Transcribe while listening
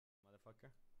motherfucker.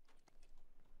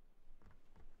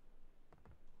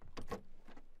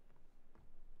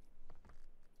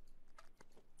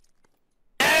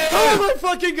 Oh my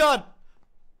fucking god!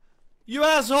 You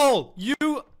asshole! You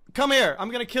come here! I'm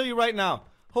gonna kill you right now.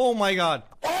 Oh my god.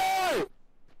 Oh!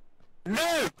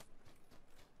 No!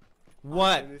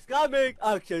 What? Action is coming!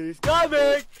 Action is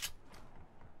coming!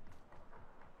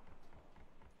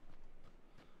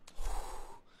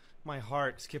 My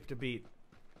heart skipped a beat.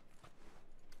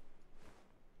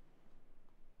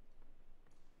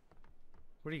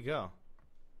 Where'd he go?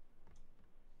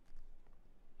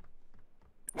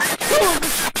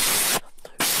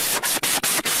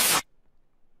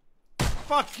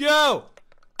 Fuck you! God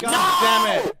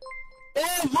damn it!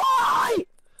 Oh my!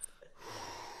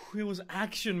 He was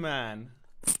Action Man.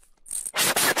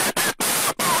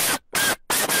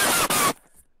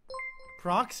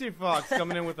 Proxy Fox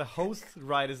coming in with a host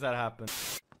right as that happened.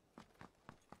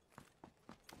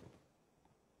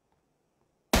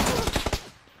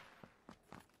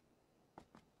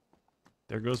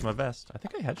 There goes my vest. I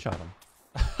think I headshot him.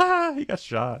 Ha! He got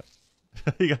shot.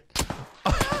 He got.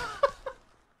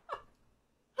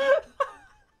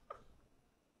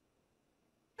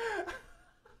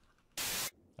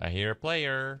 I hear a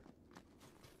player.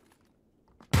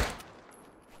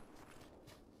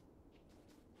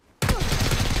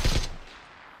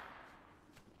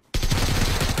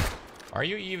 Are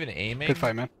you even aiming? Good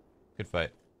fight, man. Good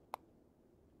fight.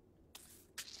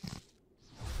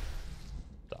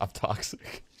 I'm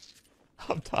toxic.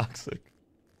 I'm toxic.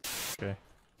 Okay.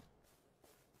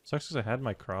 Sucks because I had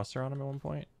my crosser on him at one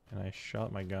point, and I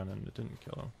shot my gun and it didn't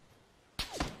kill him.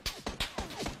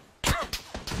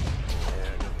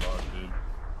 Yeah, good luck, dude.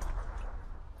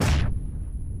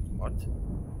 What?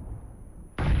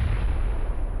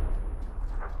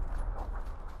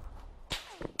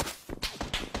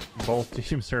 Both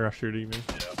teams are shooting me.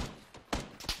 Yeah.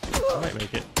 I might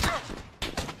make it.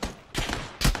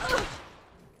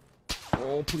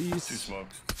 Oh, please. 2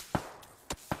 smokes.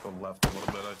 Go left a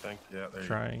little bit, I think. Yeah, there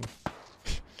Trying.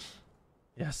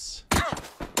 Yes.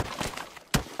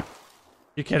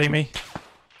 You kidding me?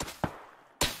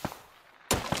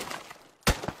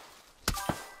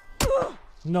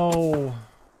 No.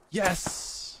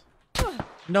 Yes.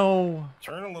 No. you go.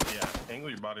 Turn a little, yeah. Angle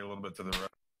your body a little bit to the right.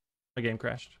 My game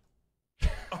crashed.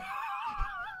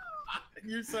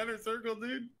 Your center circle,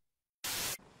 dude.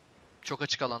 Çok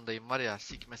açık alandayım var ya,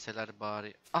 sikmeseler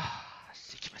bari. Ah,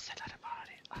 sikmeseler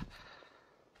bari. Ah.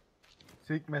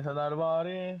 Sikmeseler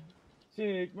bari.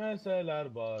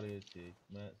 Sikmeseler bari.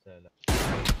 Sikmeseler.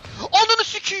 Ananı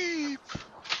sikeyim.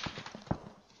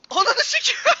 Ananı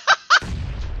sikeyim.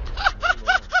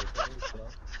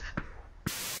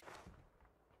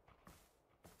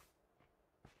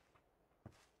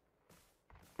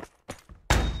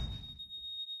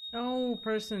 No,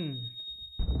 person.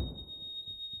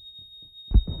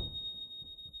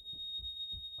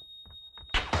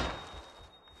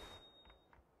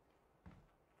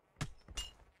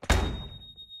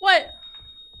 What?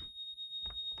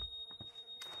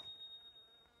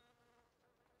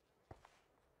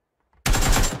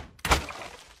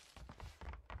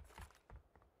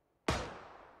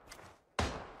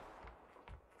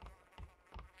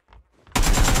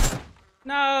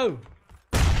 No.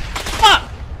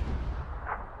 Fuck.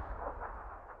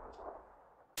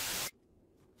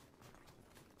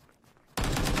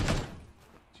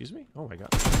 Excuse me? Oh my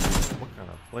god. What kind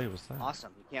of play was that?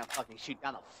 Awesome, you can't fucking shoot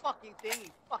down the fucking thing, you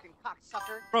fucking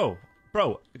cocksucker.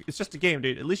 Bro, it's just a game,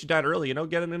 dude. At least you died early, you know?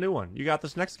 Get in a new one. You got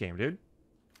this next game, dude.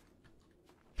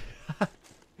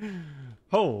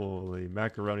 Holy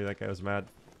macaroni, that guy was mad.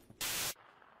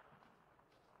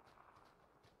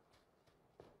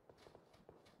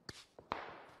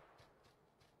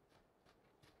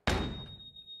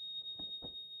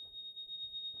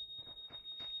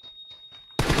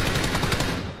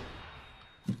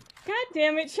 God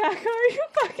damn it, Chaco, are you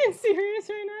fucking serious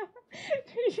right now?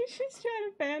 Are you just trying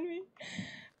to ban me?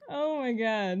 Oh my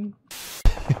god.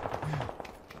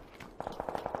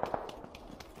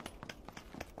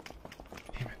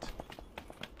 Damn it.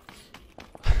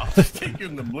 I'll just take you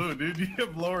in the blue, dude. You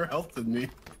have lower health than me.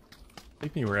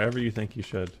 Take me wherever you think you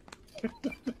should.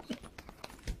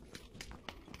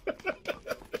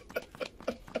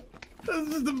 This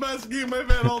is the best game I've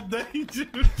had all day,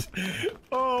 dude.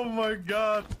 Oh my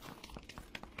god.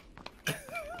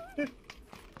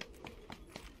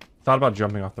 Thought about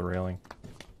jumping off the railing.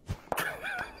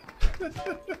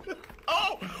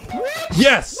 Oh! What?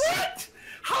 Yes! What?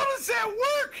 How does that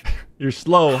work? You're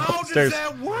slow How up the stairs. does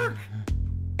that work?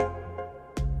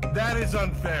 That is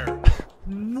unfair.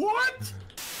 What?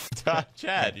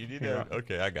 Chad, you need to.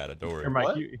 Okay, I got it. Don't worry. Here, Mike,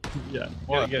 What? yeah.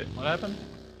 What? Get, What happened?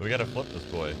 We gotta flip this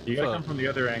boy. you gotta come from the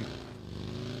other angle.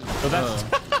 So that's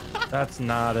that's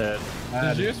not it.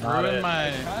 Did you just ruin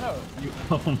my?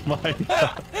 Oh my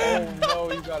god. Oh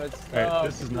no, you gotta stop. Alright,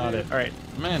 this is not it. Alright.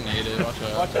 Man, needed. Watch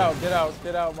out. Watch out,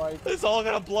 get out, Mike. It's all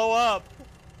gonna blow up.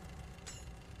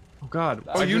 Oh god.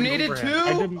 Oh, you needed two?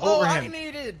 I didn't Oh, I overhand.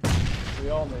 needed. We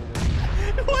all need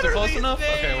it. Was it close enough?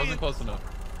 Okay, it wasn't close enough.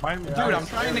 Mine, Dude, I'm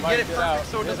trying to Mike, get it get perfect out,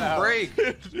 so it get doesn't out. break.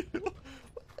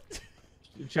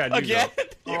 Chad, you Again? go.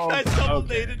 You Oh, guys double okay.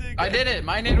 dated it. I did it.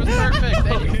 My nade was perfect.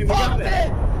 And you fucked it.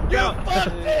 You Yeah.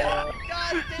 fucked it.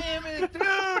 God damn it,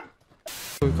 dude.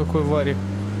 Ой, какой варик.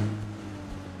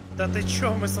 Да ты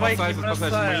чё, мы своих не Спасайся, спасайся, мы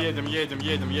бросаем.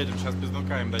 едем, сейчас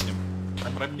пиздунка им дадим.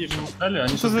 Пропишем. Дали,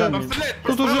 они Что за... Там стреляет, Тут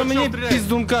просто уже начал мне стрелять.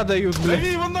 пиздунка дают, Дави блядь.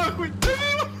 его нахуй, дави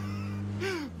его!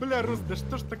 Бля, Рус, да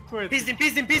что ж такое? Пиздим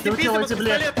из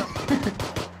пистолета.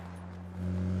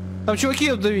 Там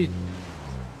чуваки давить.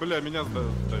 Бля, меня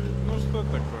сдавили. Ну что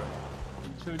такое?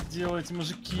 Что делаете,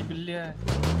 мужики, бля?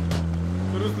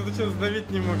 Рус, ты сейчас сдавить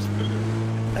не мог, что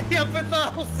ли? Я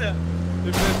пытался.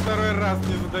 Ты, блядь, второй раз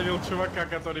не задавил чувака,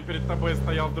 который перед тобой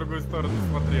стоял в другую сторону,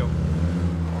 смотрел.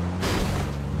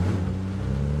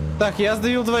 Так, я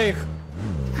сдавил двоих.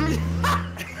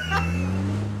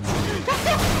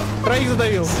 Троих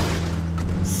задавил.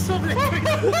 Что, блядь?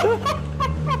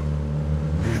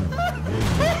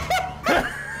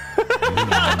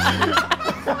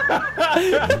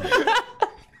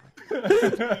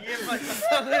 Ебать,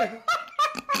 пацаны.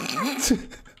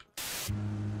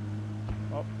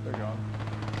 Oh, they're gone.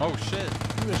 Oh shit.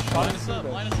 Line us up,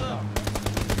 line us up.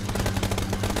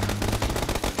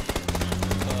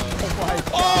 Oh my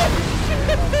god.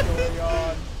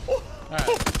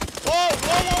 What's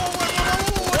going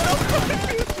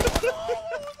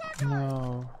on?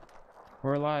 No.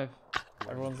 We're alive.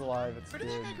 Everyone's alive. It's good.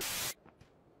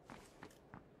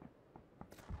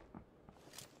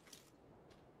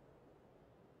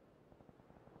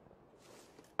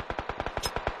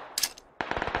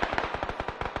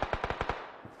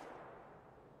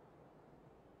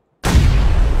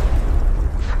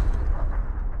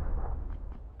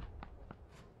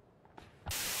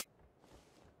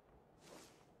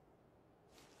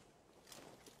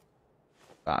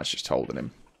 That's just holding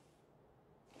him.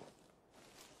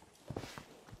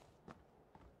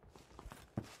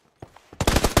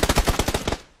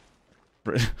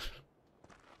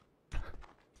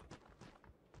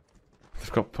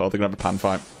 They've got. Oh, they're gonna have a pan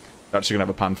fight. They're actually gonna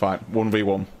have a pan fight.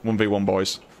 1v1. 1v1,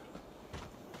 boys.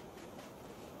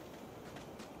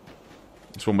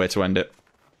 It's one way to end it.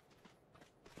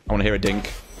 I want to hear a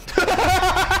dink.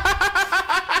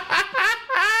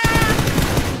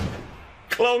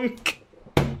 Clunk.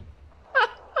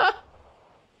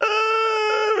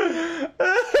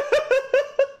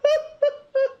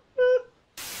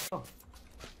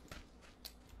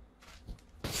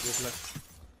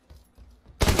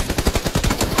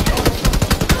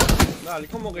 Dale,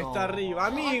 ¿cómo que está arriba,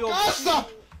 amigo?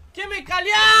 ¡Que me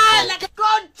calea la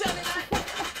concha de la...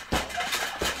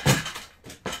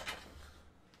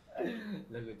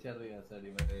 Lo escuché arriba,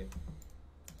 sorry, me reí.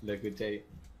 Lo escuché.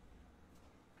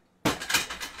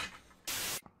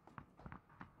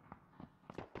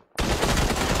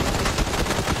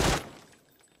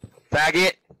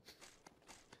 Faggot!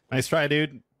 Nice try,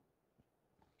 dude.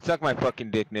 Suck my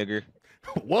fucking dick, nigger.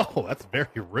 Whoa, that's very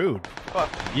rude. Fuck.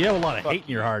 You have a lot of Fuck hate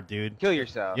in your heart, dude. Kill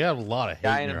yourself. You have a lot of hate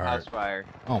Die in in your a heart. house fire.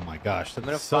 Oh my gosh, I'm that's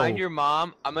gonna so... find your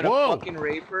mom. I'm gonna Whoa. fucking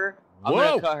rape her. I'm Whoa.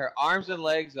 gonna cut her arms and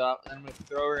legs up, and I'm gonna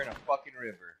throw her in a fucking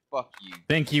river. Fuck you.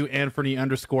 Thank you, Anthony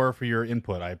 _ for your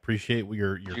input. I appreciate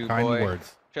your Jew kind boy.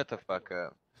 words. Shut the fuck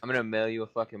up. I'm gonna mail you a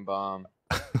fucking bomb.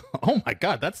 Oh my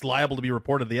god, that's liable to be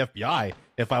reported to the FBI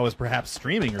if I was perhaps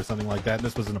streaming or something like that and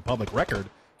this was in a public record.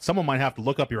 Someone might have to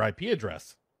look up your IP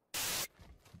address.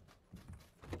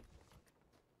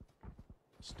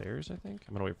 Stairs, I think?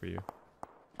 I'm gonna wait for you.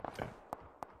 Okay.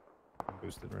 I'm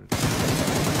boosted, ready to...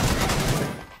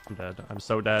 I'm dead. I'm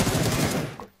so dead.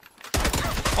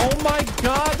 Oh my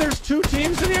god, there's 2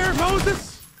 teams in here,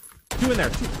 Moses! 2 in there.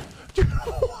 2. Dude,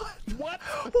 what?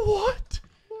 What?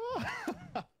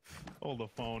 Hold the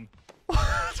phone.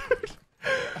 Dude,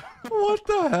 what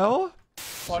the hell?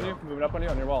 On you, moving up on you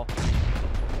on your wall.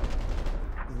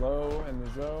 Low in the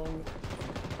zone.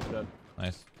 Dead.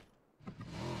 Nice.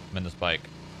 I'm in the spike.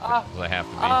 Ah! Because I have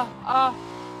to be.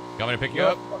 You want me to pick you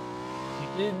up?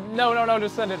 No,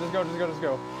 just send it. Just go.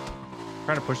 I'm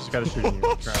trying to push this guy to shoot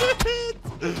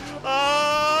you.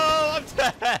 Oh, I'm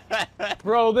dead.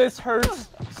 Bro, this hurts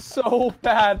so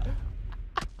bad.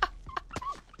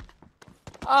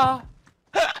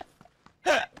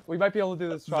 We might be able to do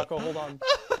this, Choco. Hold on.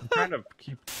 I'm trying to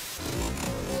keep.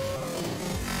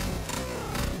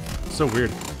 So weird.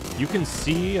 You can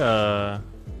see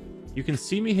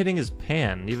me hitting his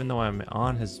pan even though I'm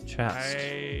on his chest.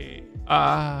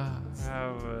 I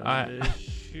have an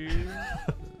issue.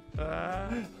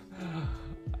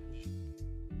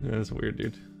 That's weird,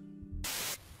 dude.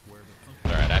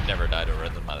 Alright, I've never died to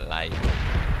Red in my life.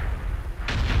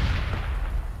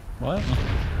 What?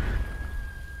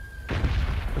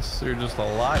 Guess you're just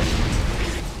alive.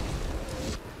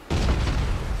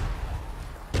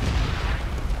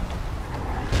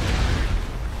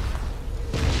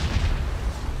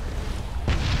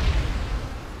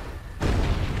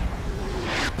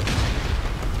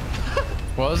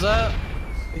 What was that?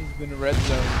 He's been in a red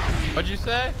zone. What'd you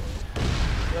say?